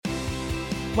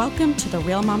Welcome to the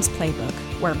Real Moms Playbook,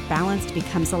 where balanced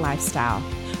becomes a lifestyle.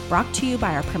 Brought to you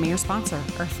by our premier sponsor,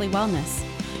 Earthly Wellness.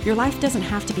 Your life doesn't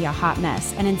have to be a hot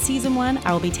mess, and in Season 1,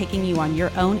 I will be taking you on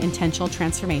your own intentional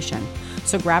transformation.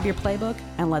 So grab your playbook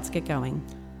and let's get going.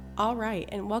 All right,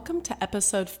 and welcome to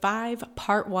Episode 5,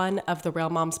 Part 1 of the Real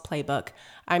Moms Playbook.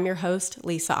 I'm your host,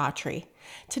 Lisa Autry.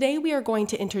 Today, we are going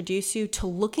to introduce you to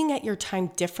looking at your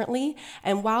time differently,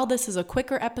 and while this is a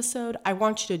quicker episode, I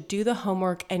want you to do the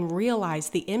homework and realize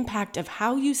the impact of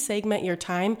how you segment your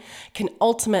time can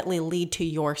ultimately lead to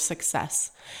your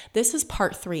success. This is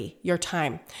Part 3, your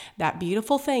time, that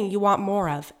beautiful thing you want more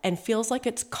of and feels like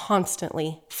it's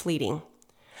constantly fleeting.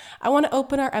 I want to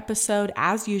open our episode,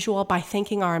 as usual, by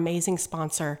thanking our amazing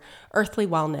sponsor, Earthly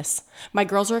Wellness. My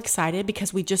girls are excited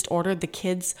because we just ordered the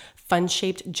kids'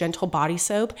 fun-shaped gentle body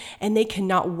soap, and they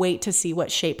cannot wait to see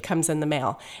what shape comes in the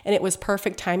mail. And it was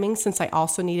perfect timing since I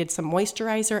also needed some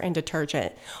moisturizer and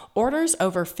detergent. Orders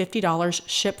over $50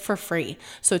 ship for free,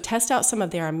 so test out some of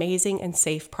their amazing and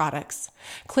safe products.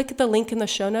 Click the link in the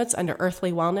show notes under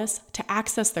Earthly Wellness to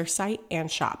access their site and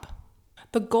shop.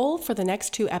 The goal for the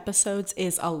next 2 episodes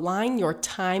is align your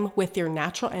time with your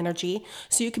natural energy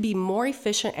so you can be more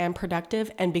efficient and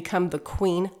productive and become the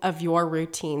queen of your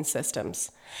routine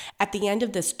systems. At the end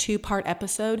of this 2-part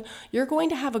episode, you're going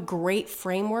to have a great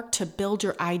framework to build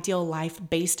your ideal life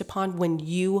based upon when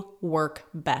you work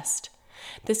best.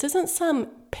 This isn't some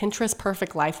Pinterest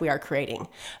perfect life we are creating.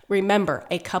 Remember,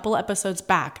 a couple episodes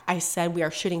back, I said we are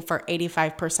shooting for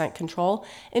 85% control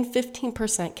and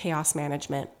 15% chaos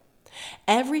management.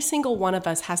 Every single one of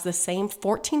us has the same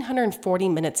 1,440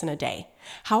 minutes in a day.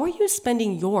 How are you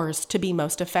spending yours to be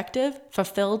most effective,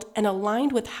 fulfilled, and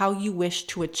aligned with how you wish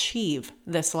to achieve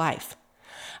this life?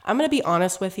 I'm going to be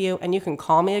honest with you, and you can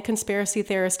call me a conspiracy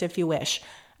theorist if you wish.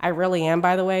 I really am,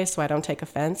 by the way, so I don't take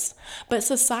offense. But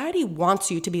society wants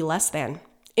you to be less than.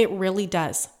 It really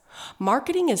does.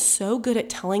 Marketing is so good at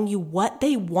telling you what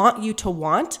they want you to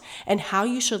want and how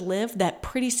you should live that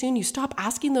pretty soon you stop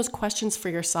asking those questions for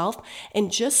yourself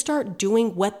and just start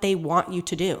doing what they want you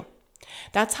to do.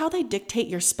 That's how they dictate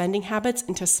your spending habits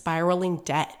into spiraling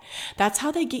debt. That's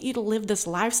how they get you to live this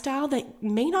lifestyle that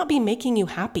may not be making you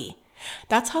happy.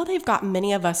 That's how they've got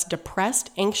many of us depressed,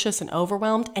 anxious, and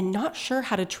overwhelmed and not sure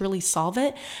how to truly solve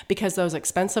it because those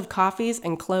expensive coffees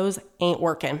and clothes ain't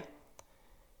working.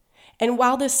 And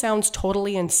while this sounds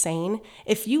totally insane,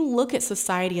 if you look at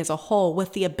society as a whole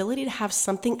with the ability to have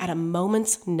something at a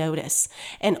moment's notice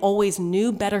and always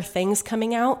new, better things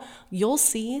coming out, you'll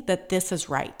see that this is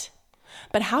right.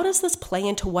 But how does this play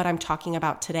into what I'm talking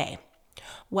about today?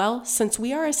 Well, since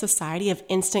we are a society of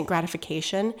instant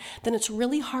gratification, then it's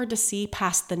really hard to see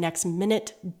past the next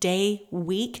minute, day,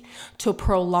 week to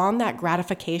prolong that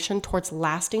gratification towards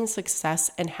lasting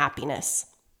success and happiness.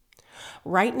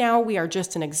 Right now, we are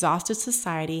just an exhausted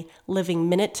society living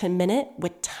minute to minute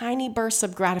with tiny bursts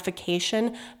of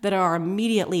gratification that are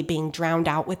immediately being drowned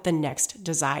out with the next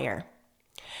desire.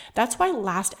 That's why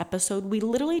last episode, we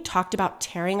literally talked about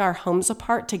tearing our homes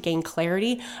apart to gain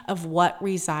clarity of what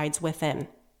resides within.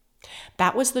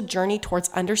 That was the journey towards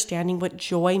understanding what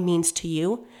joy means to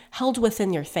you, held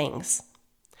within your things.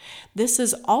 This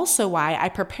is also why I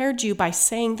prepared you by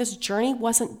saying this journey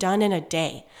wasn't done in a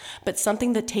day, but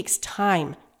something that takes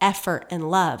time, effort, and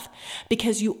love,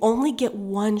 because you only get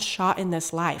one shot in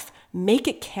this life. Make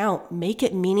it count, make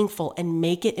it meaningful, and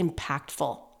make it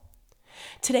impactful.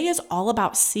 Today is all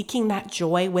about seeking that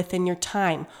joy within your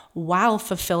time while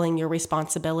fulfilling your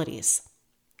responsibilities.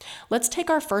 Let's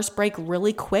take our first break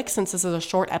really quick since this is a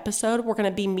short episode. We're going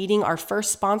to be meeting our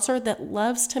first sponsor that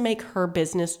loves to make her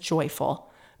business joyful.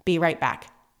 Be right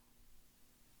back.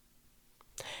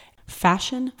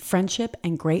 Fashion, friendship,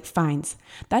 and great finds.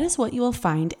 That is what you will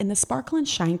find in the Sparkle and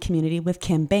Shine community with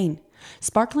Kim Bain.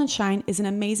 Sparkle and Shine is an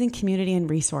amazing community and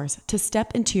resource to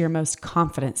step into your most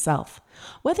confident self.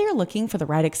 Whether you're looking for the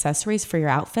right accessories for your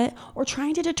outfit or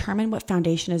trying to determine what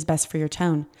foundation is best for your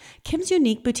tone, Kim's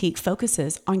unique boutique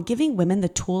focuses on giving women the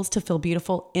tools to feel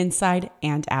beautiful inside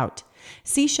and out.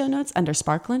 See show notes under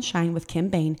Sparkle and Shine with Kim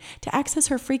Bain to access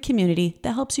her free community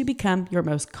that helps you become your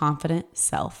most confident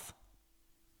self.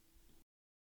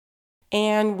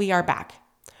 And we are back.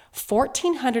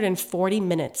 1,440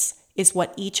 minutes is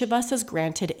what each of us is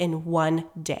granted in one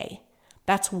day.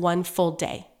 That's one full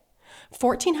day.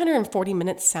 1,440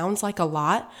 minutes sounds like a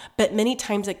lot, but many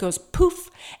times it goes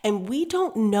poof, and we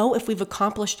don't know if we've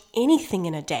accomplished anything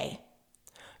in a day.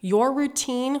 Your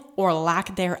routine, or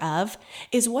lack thereof,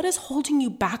 is what is holding you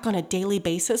back on a daily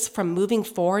basis from moving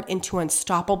forward into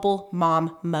unstoppable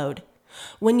mom mode.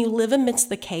 When you live amidst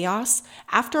the chaos,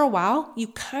 after a while, you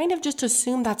kind of just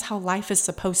assume that's how life is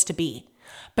supposed to be.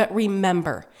 But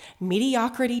remember,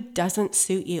 mediocrity doesn't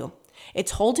suit you.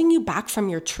 It's holding you back from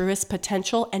your truest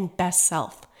potential and best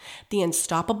self. The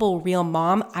unstoppable real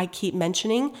mom I keep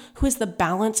mentioning, who is the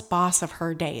balanced boss of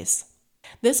her days.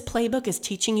 This playbook is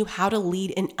teaching you how to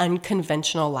lead an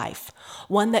unconventional life,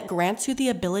 one that grants you the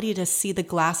ability to see the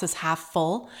glass as half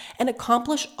full and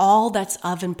accomplish all that's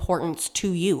of importance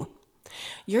to you.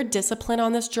 Your discipline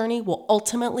on this journey will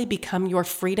ultimately become your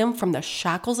freedom from the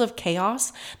shackles of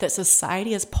chaos that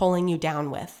society is pulling you down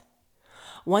with.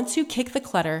 Once you kick the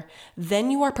clutter,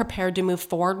 then you are prepared to move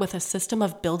forward with a system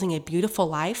of building a beautiful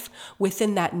life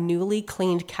within that newly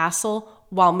cleaned castle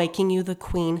while making you the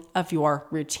queen of your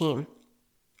routine.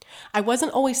 I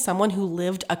wasn't always someone who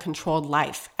lived a controlled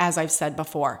life, as I've said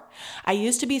before. I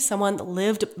used to be someone that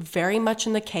lived very much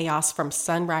in the chaos from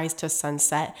sunrise to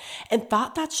sunset and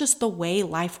thought that's just the way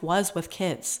life was with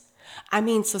kids. I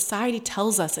mean, society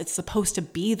tells us it's supposed to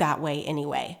be that way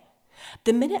anyway.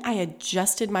 The minute I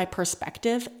adjusted my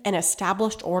perspective and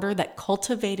established order that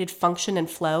cultivated function and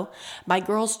flow, my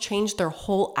girls changed their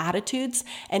whole attitudes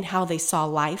and how they saw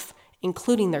life,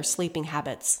 including their sleeping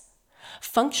habits.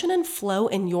 Function and flow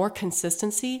in your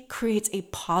consistency creates a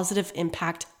positive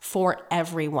impact for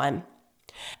everyone.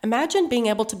 Imagine being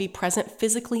able to be present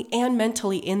physically and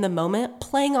mentally in the moment,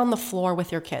 playing on the floor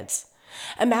with your kids.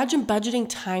 Imagine budgeting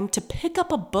time to pick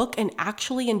up a book and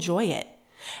actually enjoy it.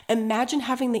 Imagine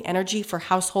having the energy for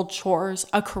household chores,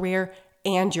 a career,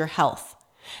 and your health.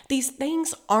 These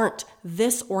things aren't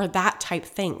this or that type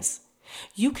things.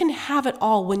 You can have it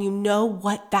all when you know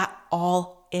what that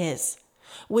all is,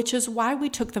 which is why we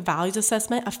took the values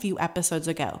assessment a few episodes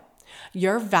ago.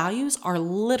 Your values are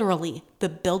literally the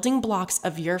building blocks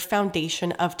of your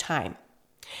foundation of time.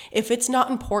 If it's not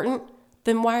important,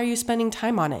 then why are you spending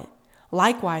time on it?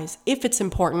 Likewise, if it's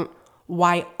important,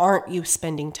 why aren't you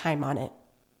spending time on it?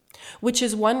 Which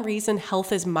is one reason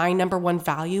health is my number one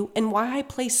value and why I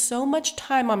place so much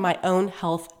time on my own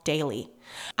health daily.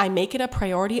 I make it a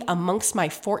priority amongst my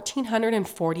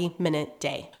 1,440-minute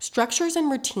day. Structures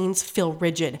and routines feel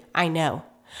rigid, I know.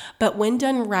 But when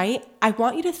done right, I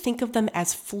want you to think of them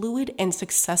as fluid and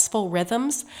successful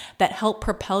rhythms that help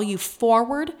propel you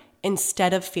forward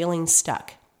instead of feeling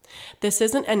stuck. This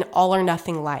isn't an all or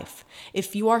nothing life.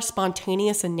 If you are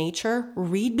spontaneous in nature,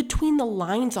 read between the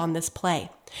lines on this play,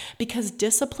 because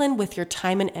discipline with your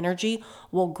time and energy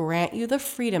will grant you the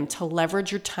freedom to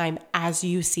leverage your time as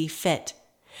you see fit.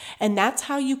 And that's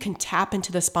how you can tap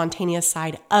into the spontaneous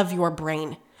side of your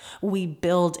brain. We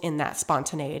build in that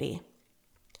spontaneity.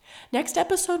 Next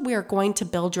episode, we are going to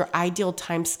build your ideal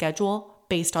time schedule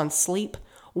based on sleep,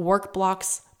 work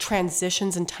blocks,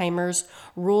 transitions and timers,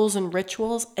 rules and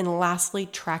rituals, and lastly,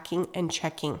 tracking and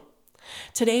checking.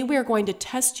 Today, we are going to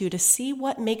test you to see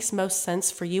what makes most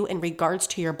sense for you in regards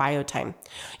to your biotime.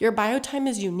 Your biotime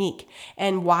is unique,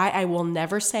 and why I will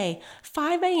never say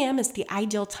 5 a.m. is the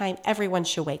ideal time everyone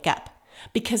should wake up,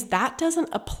 because that doesn't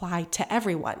apply to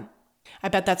everyone. I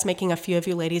bet that's making a few of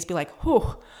you ladies be like,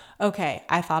 whew, okay,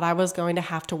 I thought I was going to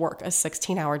have to work a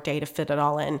 16-hour day to fit it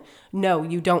all in. No,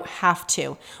 you don't have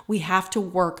to. We have to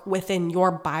work within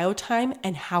your biotime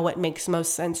and how it makes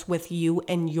most sense with you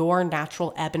and your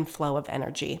natural ebb and flow of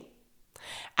energy.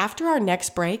 After our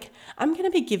next break, I'm going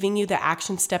to be giving you the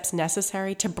action steps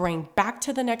necessary to bring back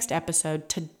to the next episode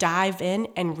to dive in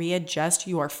and readjust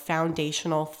your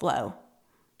foundational flow.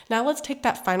 Now let's take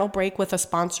that final break with a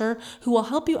sponsor who will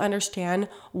help you understand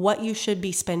what you should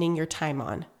be spending your time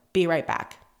on. Be right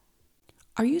back.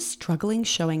 Are you struggling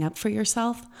showing up for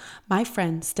yourself? My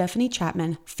friend Stephanie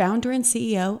Chapman, founder and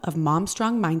CEO of Mom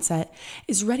Strong Mindset,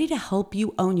 is ready to help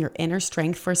you own your inner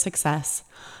strength for success.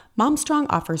 Mom Strong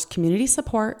offers community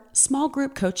support, small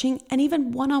group coaching, and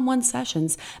even one-on-one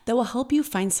sessions that will help you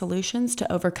find solutions to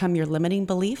overcome your limiting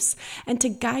beliefs and to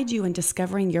guide you in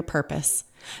discovering your purpose.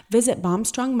 Visit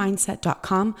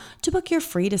momstrongmindset.com to book your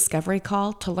free discovery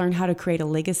call to learn how to create a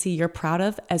legacy you're proud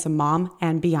of as a mom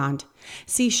and beyond.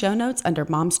 See show notes under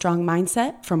Mom Strong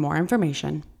Mindset for more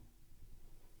information.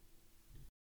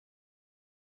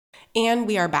 And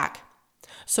we are back.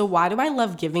 So why do I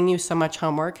love giving you so much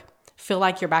homework? Feel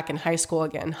like you're back in high school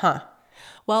again, huh?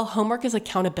 Well, homework is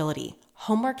accountability.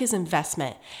 Homework is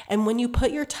investment. And when you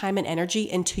put your time and energy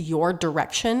into your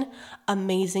direction,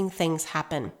 amazing things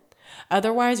happen.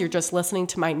 Otherwise, you're just listening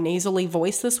to my nasally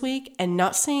voice this week and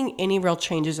not seeing any real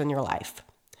changes in your life.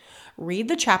 Read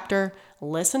the chapter,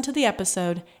 listen to the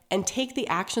episode, and take the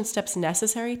action steps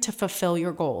necessary to fulfill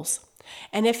your goals.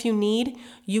 And if you need,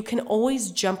 you can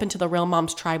always jump into the Real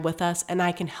Moms Tribe with us, and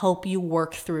I can help you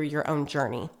work through your own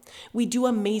journey. We do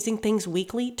amazing things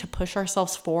weekly to push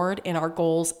ourselves forward in our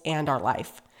goals and our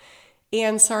life.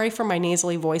 And sorry for my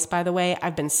nasally voice, by the way.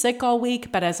 I've been sick all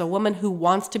week, but as a woman who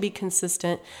wants to be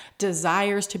consistent,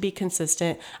 desires to be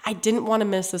consistent, I didn't want to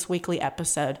miss this weekly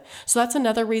episode. So that's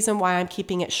another reason why I'm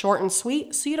keeping it short and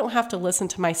sweet, so you don't have to listen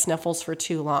to my sniffles for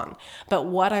too long. But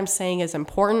what I'm saying is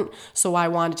important, so I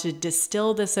wanted to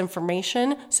distill this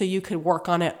information so you could work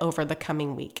on it over the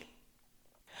coming week.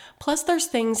 Plus, there's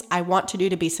things I want to do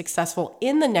to be successful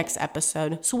in the next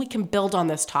episode so we can build on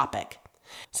this topic.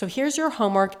 So here's your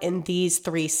homework in these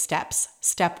 3 steps.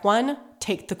 Step 1,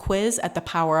 take the quiz at the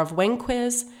Power of When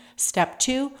quiz. Step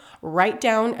 2, write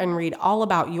down and read all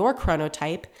about your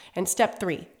chronotype. And step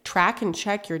 3, track and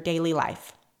check your daily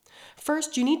life.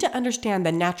 First, you need to understand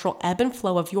the natural ebb and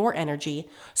flow of your energy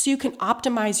so you can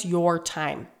optimize your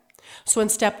time. So in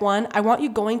step 1, I want you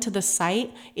going to the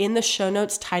site in the show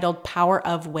notes titled Power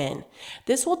of When.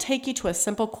 This will take you to a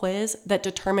simple quiz that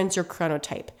determines your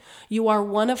chronotype. You are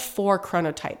one of 4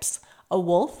 chronotypes: a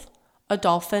wolf, a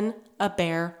dolphin, a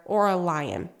bear, or a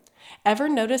lion. Ever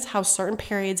notice how certain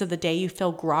periods of the day you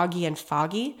feel groggy and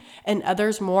foggy and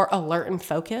others more alert and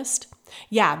focused?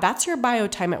 Yeah, that's your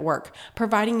biotime at work,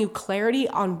 providing you clarity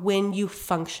on when you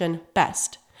function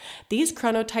best. These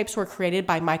chronotypes were created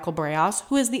by Michael Breus,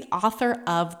 who is the author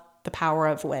of The Power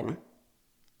of When.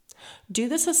 Do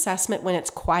this assessment when it's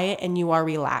quiet and you are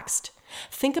relaxed.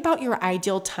 Think about your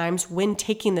ideal times when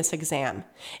taking this exam.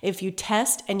 If you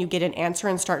test and you get an answer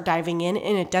and start diving in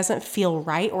and it doesn't feel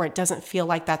right or it doesn't feel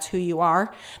like that's who you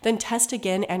are, then test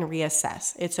again and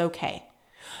reassess. It's okay.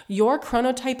 Your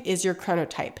chronotype is your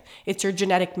chronotype. It's your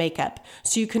genetic makeup.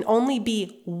 So you can only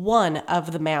be one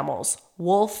of the mammals: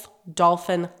 wolf,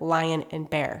 dolphin, lion, and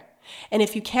bear. And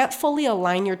if you can't fully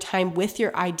align your time with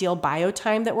your ideal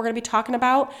biotime that we're going to be talking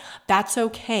about, that's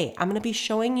okay. I'm going to be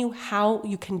showing you how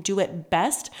you can do it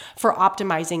best for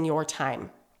optimizing your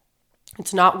time.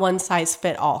 It's not one size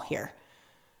fit all here.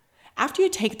 After you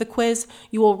take the quiz,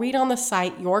 you will read on the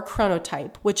site your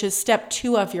chronotype, which is step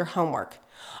 2 of your homework.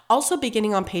 Also,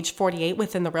 beginning on page 48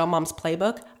 within the Real Moms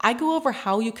Playbook, I go over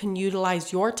how you can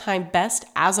utilize your time best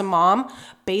as a mom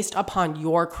based upon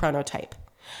your chronotype.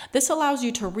 This allows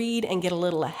you to read and get a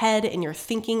little ahead in your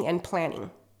thinking and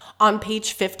planning. On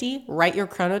page 50, write your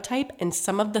chronotype and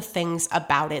some of the things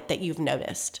about it that you've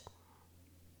noticed.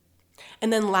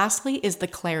 And then lastly is the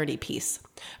clarity piece.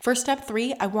 For step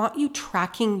 3, I want you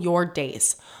tracking your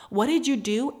days. What did you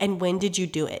do and when did you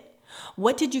do it?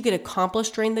 What did you get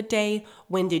accomplished during the day?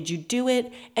 When did you do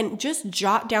it? And just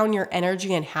jot down your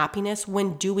energy and happiness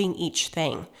when doing each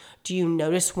thing. Do you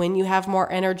notice when you have more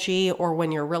energy or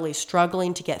when you're really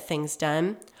struggling to get things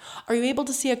done? Are you able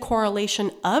to see a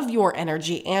correlation of your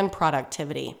energy and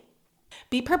productivity?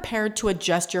 Be prepared to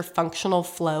adjust your functional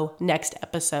flow next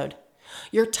episode.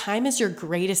 Your time is your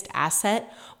greatest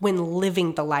asset when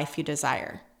living the life you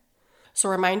desire. So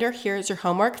reminder, here's your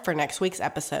homework for next week's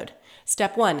episode.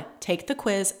 Step 1, take the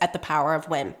quiz at the Power of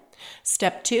When.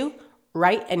 Step 2,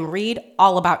 write and read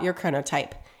all about your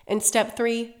chronotype. And step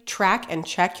 3, track and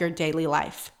check your daily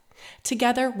life.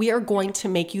 Together, we are going to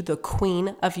make you the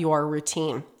queen of your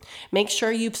routine. Make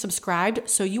sure you've subscribed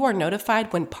so you are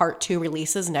notified when part 2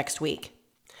 releases next week.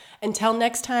 Until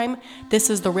next time, this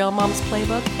is the Real Moms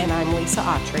Playbook, and I'm Lisa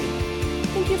Autry.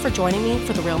 Thank you for joining me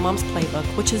for the Real Moms Playbook,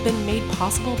 which has been made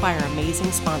possible by our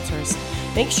amazing sponsors.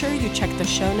 Make sure you check the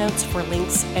show notes for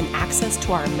links and access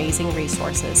to our amazing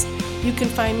resources. You can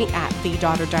find me at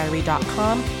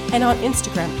thedaughterdiary.com and on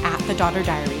Instagram at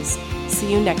thedaughterdiaries. See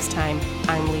you next time.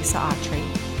 I'm Lisa Autry.